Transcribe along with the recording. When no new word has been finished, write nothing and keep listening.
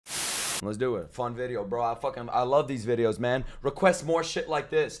Let's do it. Fun video, bro. I love these videos, man. Request more shit like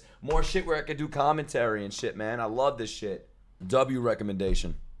this. More shit where I could do commentary and shit, man. I love this shit. W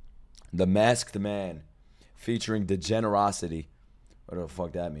recommendation. The Masked Man. Featuring Degenerosity. Whatever the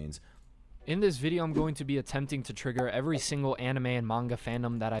fuck that means. In this video, I'm going to be attempting to trigger every single anime and manga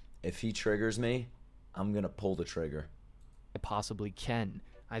fandom that I If he triggers me, I'm gonna pull the trigger. possibly can.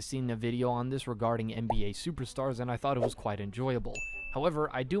 I've seen a video on this regarding NBA superstars and I thought it was quite enjoyable. However,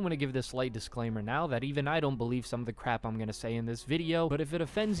 I do want to give this slight disclaimer now that even I don't believe some of the crap I'm going to say in this video, but if it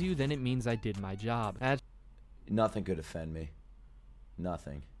offends you, then it means I did my job. Nothing could offend me.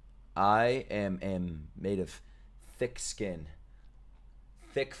 Nothing. I am made of thick skin.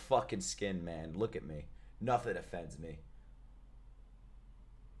 Thick fucking skin, man. Look at me. Nothing offends me.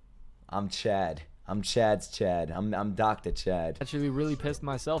 I'm Chad. I'm Chad's Chad. I'm Dr. Chad. Actually really pissed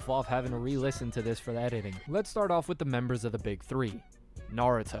myself off having to re-listen to this for the editing. Let's start off with the members of the big three.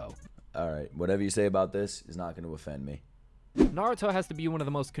 Naruto. Alright, whatever you say about this is not going to offend me. Naruto has to be one of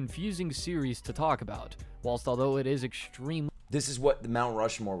the most confusing series to talk about, whilst although it is extremely... This is what the Mount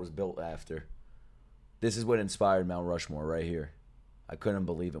Rushmore was built after. This is what inspired Mount Rushmore right here. I couldn't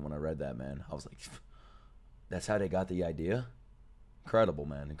believe it when I read that, man. I was like, that's how they got the idea? Incredible,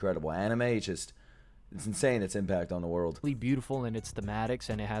 man. Incredible. Anime, it's insane its impact on the world. Beautiful in its thematics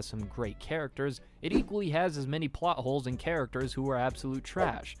and it has some great characters. It equally has as many plot holes and characters who are absolute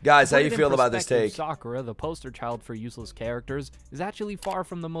trash. Guys, how you feel about this take? Sakura, the poster child for useless characters, is actually far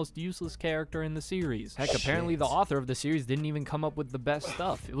from the most useless character in the series. Heck, apparently the author of the series didn't even come up with the best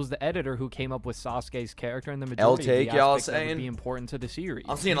stuff. It was the editor who came up with Sasuke's character and the majority of the aspects that would be important to the series.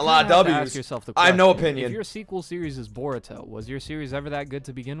 I'm seeing a lot of W's. I have no opinion. If your sequel series is Boruto, was your series ever that good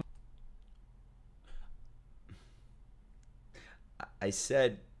to begin with? I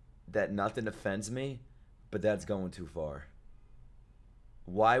said that nothing offends me, but that's going too far.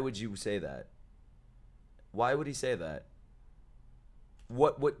 Why would you say that? Why would he say that?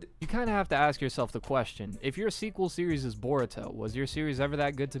 What? You kind of have to ask yourself the question. If your sequel series is Boruto, was your series ever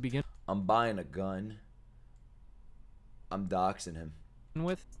that good to begin I'm buying a gun. I'm doxing him.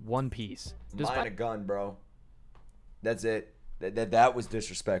 with? One Piece. I'm buying a gun, bro. That's it. That was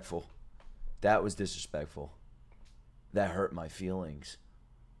disrespectful. That was disrespectful. That hurt my feelings.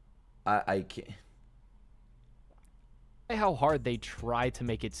 I can't. How hard they try to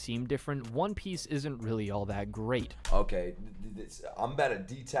make it seem different, One Piece isn't really all that great. Okay, I'm about to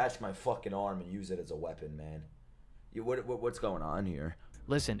detach my fucking arm and use it as a weapon, man. What's going on here?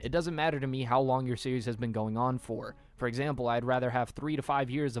 Listen, it doesn't matter to me how long your series has been going on for. For example, I'd rather have 3 to 5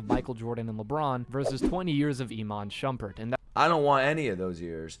 years of Michael Jordan and LeBron versus 20 years of Iman Shumpert, and I don't want any of those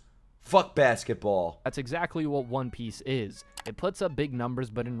years. Fuck basketball. That's exactly what One Piece is. It puts up big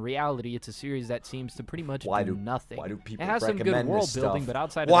numbers, but in reality, it's a series that seems to pretty much do nothing. Why do people It has some good world building, but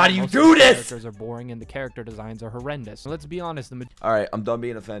outside of why that, do you most do of the this? characters are boring and the character designs are horrendous. Let's be honest. All right, I'm done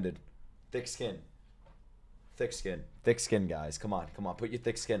being offended. Thick skin. Thick skin. Thick skin, guys. Come on. Come on. Put your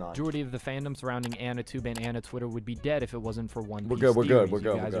thick skin on. Majority of the fandom surrounding AniTube and AniTwitter would be dead if it wasn't for One Piece. We're good. We're good. We're You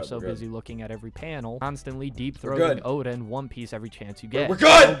good. guys We're are so good. busy looking at every panel, constantly deep-throating Oda and One Piece every chance you get. We're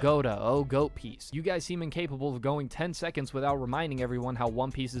good. Oh, Goda. Oh, Goat Piece. You guys seem incapable of going 10 seconds without reminding everyone how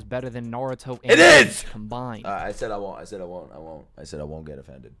One Piece is better than Naruto and One Piece combined. I said I won't. I said I won't. I won't. I said I won't get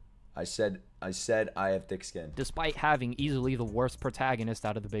offended. I said I have thick skin. Despite having easily the worst protagonist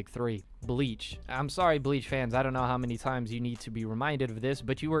out of the big three. Bleach. I'm sorry, Bleach fans, I don't know how many times you need to be reminded of this,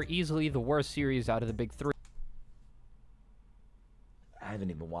 but you are easily the worst series out of the big three. I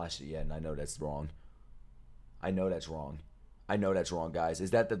haven't even watched it yet, and I know that's wrong. I know that's wrong. I know that's wrong, guys.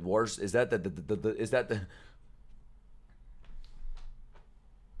 Is that the worst? Is that the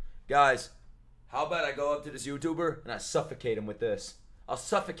Guys, how about I go up to this YouTuber and I suffocate him with this? I'll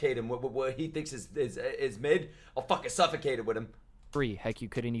suffocate him with what he thinks is mid. I'll fucking suffocate it with him. Heck, you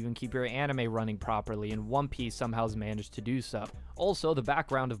couldn't even keep your anime running properly, and One Piece somehow has managed to do so. Also, the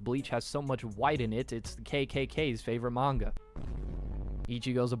background of Bleach has so much white in it, it's the KKK's favorite manga.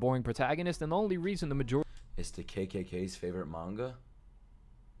 Ichigo's a boring protagonist, and the only reason the majority... It's the KKK's favorite manga?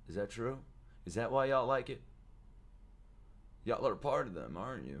 Is that true? Is that why y'all like it? Y'all are part of them,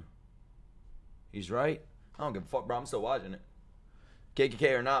 aren't you? He's right. I don't give a fuck, bro. I'm still watching it.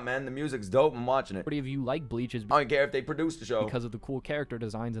 KKK or not, man, the music's dope. I'm watching it. Majority of you like Bleach is I don't care if they produce the show because of the cool character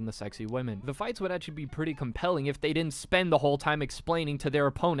designs and the sexy women. The fights would actually be pretty compelling if they didn't spend the whole time explaining to their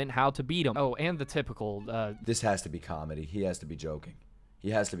opponent how to beat him. Oh, and the typical, This has to be comedy. He has to be joking.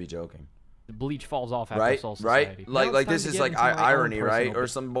 He has to be joking. Bleach falls off after Soul Society. Right? Like this is like irony, right? Or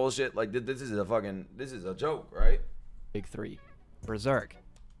some bullshit. Like this is a joke, right? Big three. Berserk.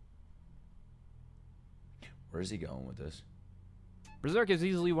 Where's he going with this? Berserk is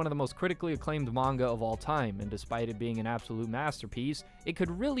easily one of the most critically acclaimed manga of all time, and despite it being an absolute masterpiece, it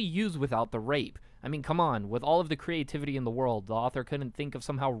could really use without the rape. I mean, come on, with all of the creativity in the world, the author couldn't think of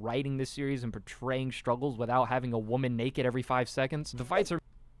somehow writing this series and portraying struggles without having a woman naked every 5 seconds? The fights are...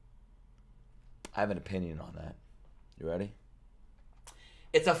 I have an opinion on that. You ready?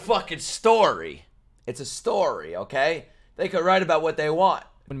 It's a fucking story. It's a story, okay? They could write about what they want.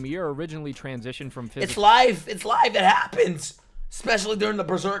 When Miura originally transitioned from physical... It's live. It's live. It happens. Especially during the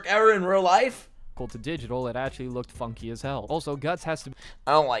Berserk era in real life. To digital, it actually looked funky as hell. Also, Guts has to...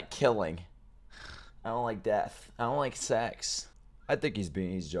 I don't like killing. I don't like death. I don't like sex. I think he's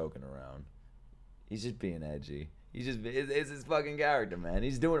joking around. He's just being edgy. It's his fucking character, man.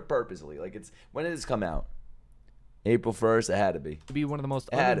 He's doing it purposely. Like, when did this come out? April 1st, it had to be. One of the most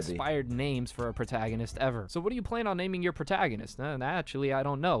uninspired names for a protagonist ever. So what do you plan on naming your protagonist? Actually, I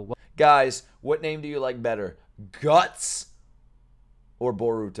don't know. Guys, what name do you like better? Guts or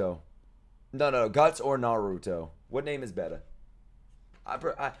Boruto? No, Guts or Naruto. What name is better?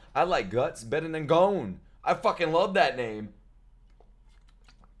 I like Guts better than Gon. I fucking love that name.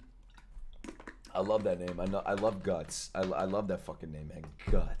 I love that name. I love Guts. I love that fucking name, man.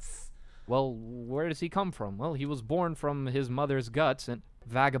 Guts. Well, where does he come from? Well, he was born from his mother's guts and...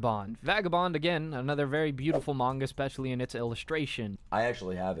 Vagabond. Vagabond, again, another very beautiful manga, especially in its illustration. I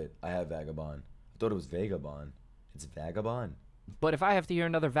actually have it. I have Vagabond. I thought it was Vagabond. It's Vagabond. But if I have to hear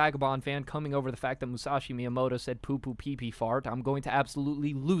another Vagabond fan coming over the fact that Musashi Miyamoto said poo-poo pee-pee fart, I'm going to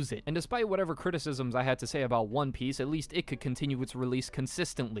absolutely lose it. And despite whatever criticisms I had to say about One Piece, at least it could continue its release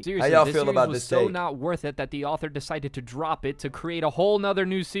consistently. Seriously, how y'all this feel series about was this so take? not worth it that the author decided to drop it to create a whole nother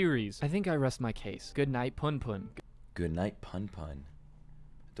new series. I think I rest my case. Good night, Pun Pun. Good night, Pun Pun.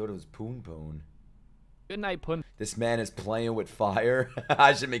 I thought it was Poon Poon. Good night, Pun. This man is playing with fire.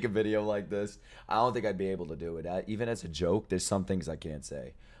 I should make a video like this. I don't think I'd be able to do it. Even as a joke, there's some things I can't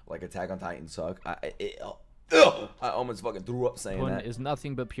say. Like Attack on Titan suck. I almost fucking threw up saying Pun that. is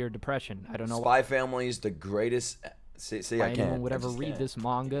nothing but pure depression. I don't know Spy Family is the greatest. See, why I can't. anyone would I ever just read can't. this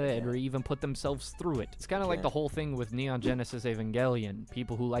manga or even put themselves through it. It's kind of like the whole thing with Neon Genesis Evangelion.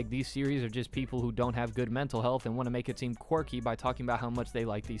 People who like these series are just people who don't have good mental health and want to make it seem quirky by talking about how much they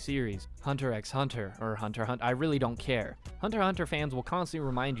like these series. Hunter x Hunter, or Hunter x Hunter, I really don't care. Hunter x Hunter fans will constantly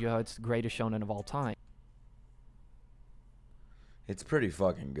remind you how it's the greatest shonen of all time. It's pretty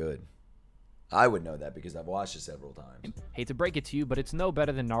fucking good. I would know that because I've watched it several times. Hate to break it to you, but it's no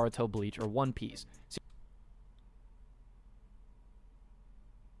better than Naruto, Bleach, or One Piece.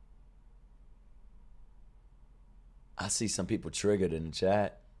 I see some people triggered in the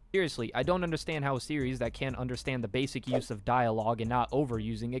chat. Seriously, I don't understand how a series that can't understand the basic use of dialogue and not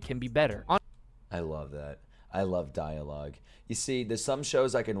overusing it can be better. I love that. I love dialogue. You see, there's some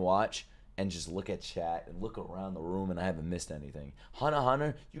shows I can watch and just look at chat and look around the room and I haven't missed anything. Hunter x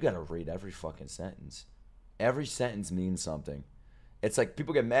Hunter, you gotta read every fucking sentence. Every sentence means something. It's like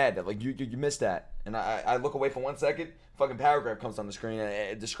people get mad that like you missed that, and I look away for 1 second, fucking paragraph comes on the screen and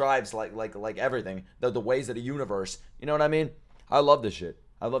it describes like everything, the ways of the universe. You know what I mean? I love this shit.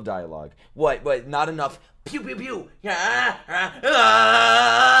 I love dialogue. What? Not enough. Pew pew pew.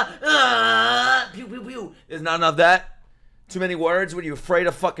 Pew pew pew. There's not enough of that. Too many words. What are you afraid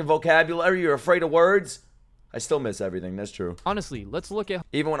of? Fucking vocabulary? You're afraid of words? I still miss everything. That's true. Honestly, let's look at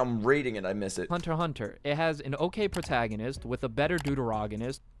Even when I'm reading it, I miss it. Hunter x Hunter. It has an okay protagonist with a better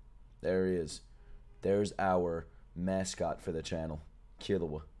deuteragonist. There he is. There's our mascot for the channel,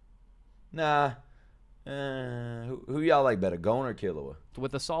 Killua. Nah. Who y'all like better, Gon or Killua?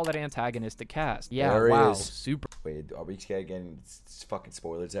 With a solid antagonistic cast. Yeah, There he wow, is. super Wait, are we getting fucking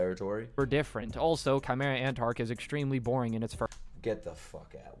spoiler territory? different. Also, Chimera Ant arc is extremely boring in its first. Get the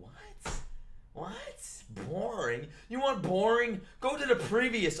fuck out. What? Boring? You want boring? Go to the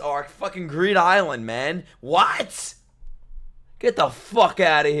previous arc, fucking Greed Island, man. What? Get the fuck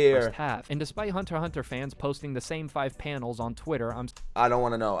out of here. First half. And despite Hunter x Hunter fans posting the same 5 panels on Twitter, I don't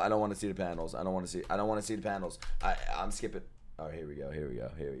want to know. I don't want to see the panels. I don't want to see the panels. I'm skipping. Oh, here we go.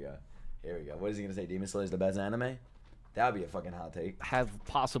 What is he gonna say? Demon Slayer is the best anime? That would be a fucking hot take. have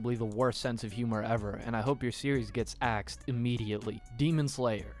possibly the worst sense of humor ever, and I hope your series gets axed immediately. Demon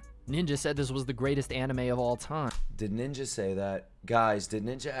Slayer. Ninja said this was the greatest anime of all time. Did Ninja say that? Guys, did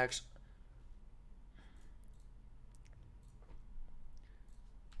Ninja actually...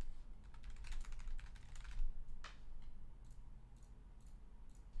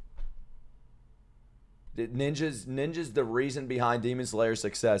 Ninja's the reason behind Demon Slayer's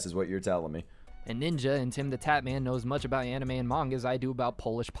success is what you're telling me. And Ninja and Tim the Tatman know as much about anime and manga as I do about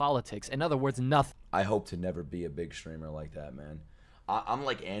Polish politics. In other words, nothing. I hope to never be a big streamer like that, man. I'm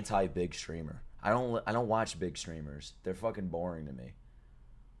like anti-big streamer. I don't watch big streamers. They're fucking boring to me.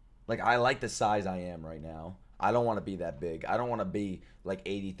 Like, I like the size I am right now. I don't want to be that big. I don't want to be like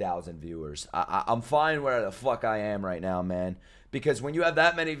 80,000 viewers. I'm fine where the fuck I am right now, man. Because when you have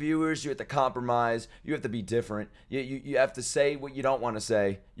that many viewers, you have to compromise. You have to be different. You have to say what you don't want to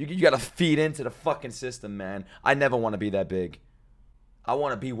say. You got to feed into the fucking system, man. I never want to be that big. I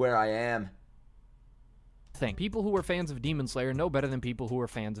want to be where I am. People who are fans of Demon Slayer know better than people who are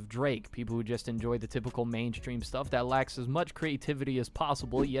fans of Drake. People who just enjoy the typical mainstream stuff that lacks as much creativity as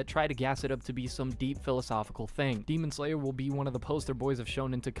possible, yet try to gas it up to be some deep philosophical thing. Demon Slayer will be one of the poster boys of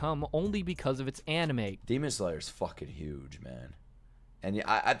shonen to come only because of its anime. Demon Slayer's fucking huge, man. And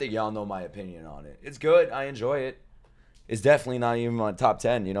I think y'all know my opinion on it. It's good. I enjoy it. It's definitely not even my top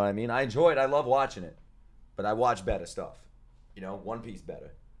 10, you know what I mean? I enjoy it. I love watching it. But I watch better stuff. You know, One Piece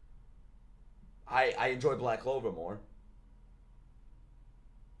better. I enjoy Black Clover more.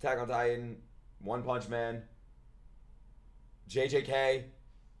 Attack on Titan, One Punch Man, JJK,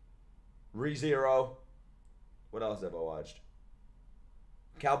 ReZero. What else have I watched?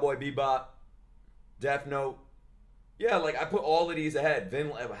 Cowboy Bebop, Death Note. Yeah, like, I put all of these ahead.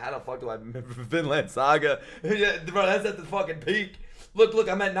 How the fuck do I remember Vinland Saga? Yeah, bro, that's at the fucking peak. Look,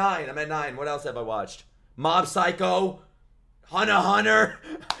 I'm at 9. What else have I watched? Mob Psycho. Hunter x Hunter.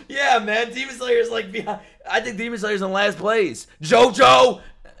 Yeah, man. Demon Slayer's like behind. I think Demon Slayer's in last place. JoJo.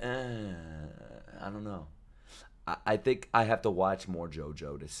 I don't know. I think I have to watch more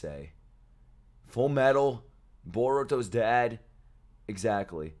JoJo to say. Full Metal. Boruto's dad.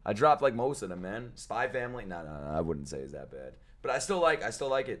 Exactly. I dropped like most of them, man. Spy Family. No. I wouldn't say it's that bad. But I still like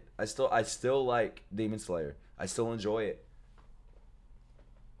it. I still like Demon Slayer. I still enjoy it.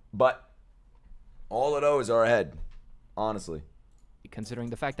 But all of those are ahead. Honestly. Considering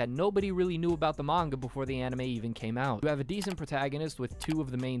the fact that nobody really knew about the manga before the anime even came out. You have a decent protagonist with two of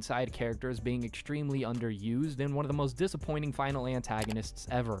the main side characters being extremely underused and one of the most disappointing final antagonists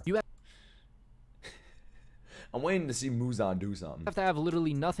ever. You I'm waiting to see Muzan do something. have to have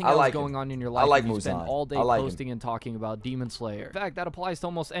literally nothing else going on in your life if you spend Muzan. all day posting and talking about Demon Slayer. In fact, that applies to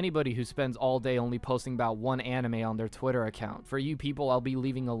almost anybody who spends all day only posting about one anime on their Twitter account. For you people, I'll be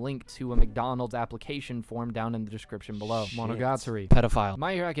leaving a link to a McDonald's application form down in the description below. Shit. Monogatari. Pedophile.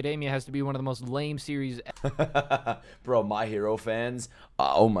 My Hero Academia has to be one of the most lame series. Bro, My Hero fans.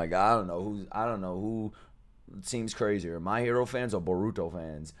 Oh my god, I don't know who seems crazier, My Hero fans or Boruto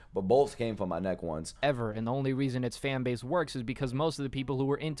fans, but both came from my neck once. Ever, and the only reason its fan base works is because most of the people who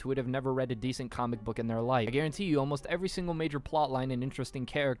were into it have never read a decent comic book in their life. I guarantee you, almost every single major plotline and interesting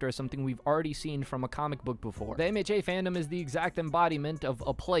character is something we've already seen from a comic book before. The MHA fandom is the exact embodiment of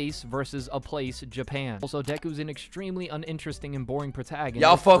a place versus a place, Japan. Also, Deku's an extremely uninteresting and boring protagonist.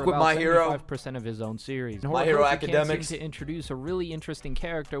 Y'all fuck with My Hero? 75% of his own series. My Hero Academics can't seem to introduce a really interesting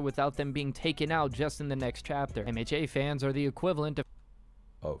character without them being taken out just in the next chapter. MHA fans are the equivalent of...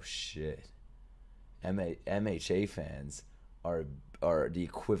 Oh shit. MHA fans are the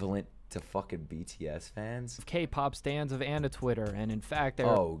equivalent to fucking BTS fans? K-pop stans of Anna Twitter, and in fact they're...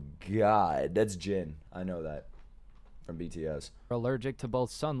 Oh god, that's Jin. I know that from BTS. Allergic to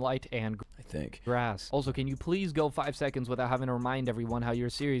both sunlight and I think. grass. Also, can you please go 5 seconds without having to remind everyone how your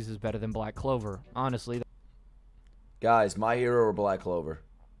series is better than Black Clover? Honestly. Guys, My Hero or Black Clover?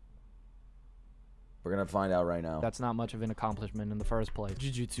 We're gonna find out right now. That's not much of an accomplishment in the first place.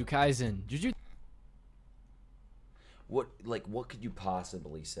 Jujutsu Kaisen. What could you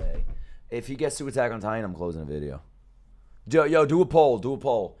possibly say? If he gets to Attack on Titan, I'm closing the video. Yo, do a poll. Do a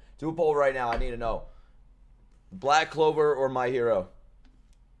poll right now. I need to know. Black Clover or My Hero?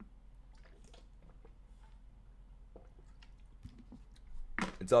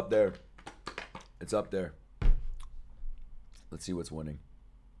 It's up there. It's up there. Let's see what's winning.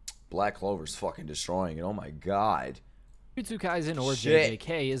 Black Clover's fucking destroying it. Oh my god. Jujutsu Kaisen or Shit.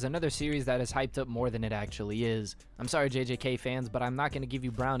 JJK is another series that is hyped up more than it actually is. I'm sorry JJK fans, but I'm not going to give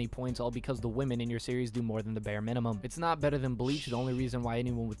you brownie points all because the women in your series do more than the bare minimum. It's not better than Bleach. The only reason why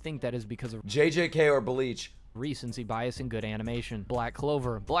anyone would think that is because of JJK or Bleach? Recency bias and good animation. Black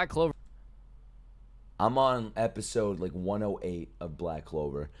Clover. I'm on episode like 108 of Black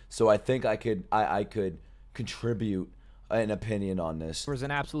Clover, so I think I could contribute an opinion on this. Was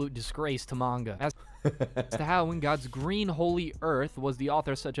an absolute disgrace to manga. As to how in God's green holy earth was the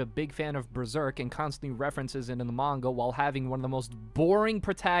author such a big fan of Berserk and constantly references it in the manga while having one of the most boring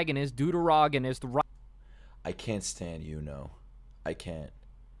protagonists, deuteragonist. I can't stand Yuno. I can't.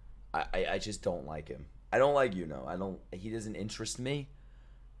 I just don't like him. I don't like Yuno. He doesn't interest me.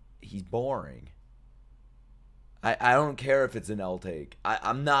 He's boring. I don't care if it's an L take.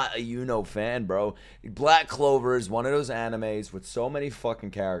 I'm not a Yuno fan, bro. Black Clover is one of those animes with so many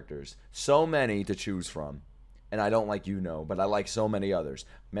fucking characters. So many to choose from. And I don't like Yuno, but I like so many others.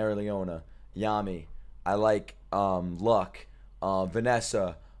 Marileona, Yami. I like Luck,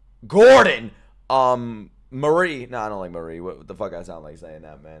 Vanessa, Gordon, Marie. No, I don't like Marie. What the fuck I sound like saying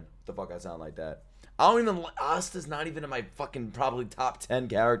that, man? What the fuck I sound like that? I don't even... Asta's not even in my fucking probably top 10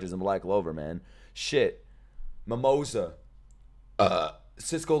 characters in Black Clover, man. Shit. Mimosa.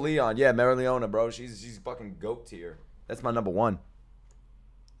 Cisco Leon. Yeah, Marileona, bro. She's fucking GOAT tier. That's my number one.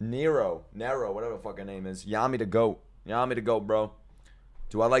 Nero, whatever the fuck her name is. Yami the GOAT. Yami the GOAT, bro.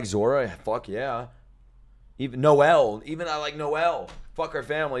 Do I like Zora? Fuck yeah. Even Noelle. Even I like Noelle. Fuck her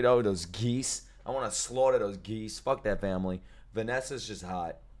family, though. Those geese. I want to slaughter those geese. Fuck that family. Vanessa's just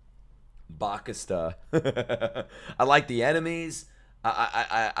hot. Bakista. I like the enemies.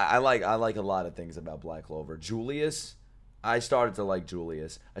 I like a lot of things about Black Clover. Julius. I started to like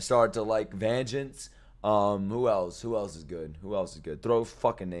Julius. I started to like Vengeance. Who else? Who else is good? Who else is good? Throw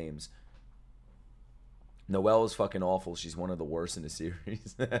fucking names. Noelle is fucking awful. She's one of the worst in the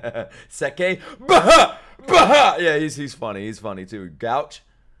series. Seke. Baha! Baha! Yeah, he's funny. He's funny too. Gouch.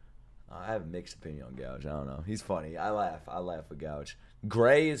 I have a mixed opinion on Gouch. I don't know. He's funny. I laugh with Gouch.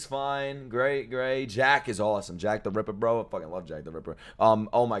 Gray is fine. Gray. Jack is awesome. Jack the Ripper, bro. I fucking love Jack the Ripper.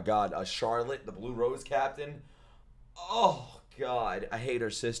 Oh my god. Charlotte, the Blue Rose captain. Oh god. I hate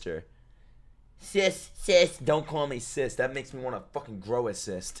her sister. Sis. Don't call me sis. That makes me want to fucking grow a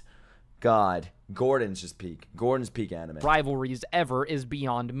cyst. God. Gordon's just peak. Gordon's peak anime. Rivalries ever is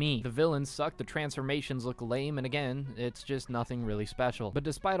beyond me. The villains suck, the transformations look lame, and again, it's just nothing really special. But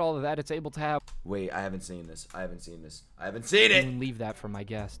despite all of that, it's able to have... Wait, I haven't seen this. I haven't seen it! Leave that for my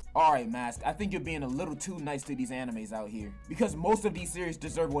guest. Alright, Mask, I think you're being a little too nice to these animes out here. Because most of these series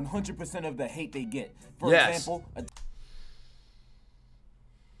deserve 100% of the hate they get. For example...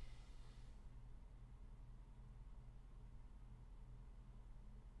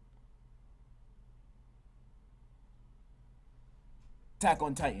 Attack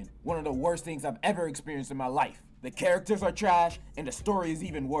on Titan, one of the worst things I've ever experienced in my life. The characters are trash, and the story is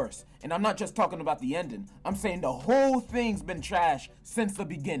even worse. And I'm not just talking about the ending. I'm saying the whole thing's been trash since the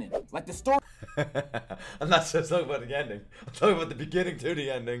beginning. Like the story... I'm not just talking about the ending. I'm talking about the beginning to the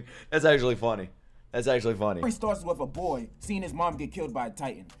ending. That's actually funny. That's actually funny. He starts with a boy seeing his mom get killed by a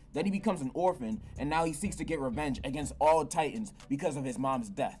Titan. Then he becomes an orphan, and now he seeks to get revenge against all Titans because of his mom's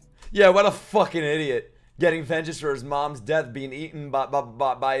death. Yeah, what a fucking idiot. Getting vengeance for his mom's death being eaten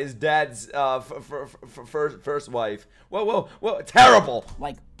by his dad's first wife. Whoa, terrible!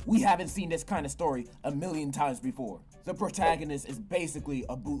 Like, we haven't seen this kind of story a million times before. The protagonist is basically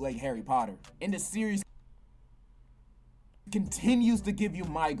a bootleg Harry Potter. And the series continues to give you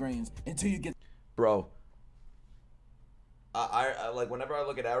migraines until you get... Bro. I like, whenever I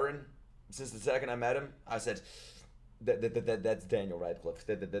look at Eren, since the second I met him, I said, that's Daniel Radcliffe.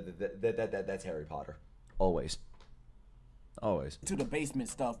 That's Harry Potter. Always. To the basement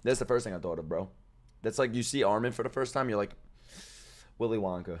stuff. That's the first thing I thought of, bro. That's like you see Armin for the first time, you're like, Willy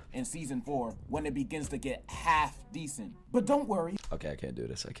Wonka. In season 4, when it begins to get half decent. But don't worry. Okay, I can't do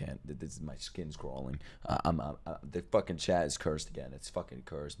this. I can't. This is my skin's crawling. The fucking chat is cursed again. It's fucking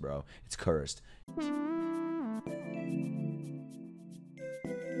cursed, bro. It's cursed.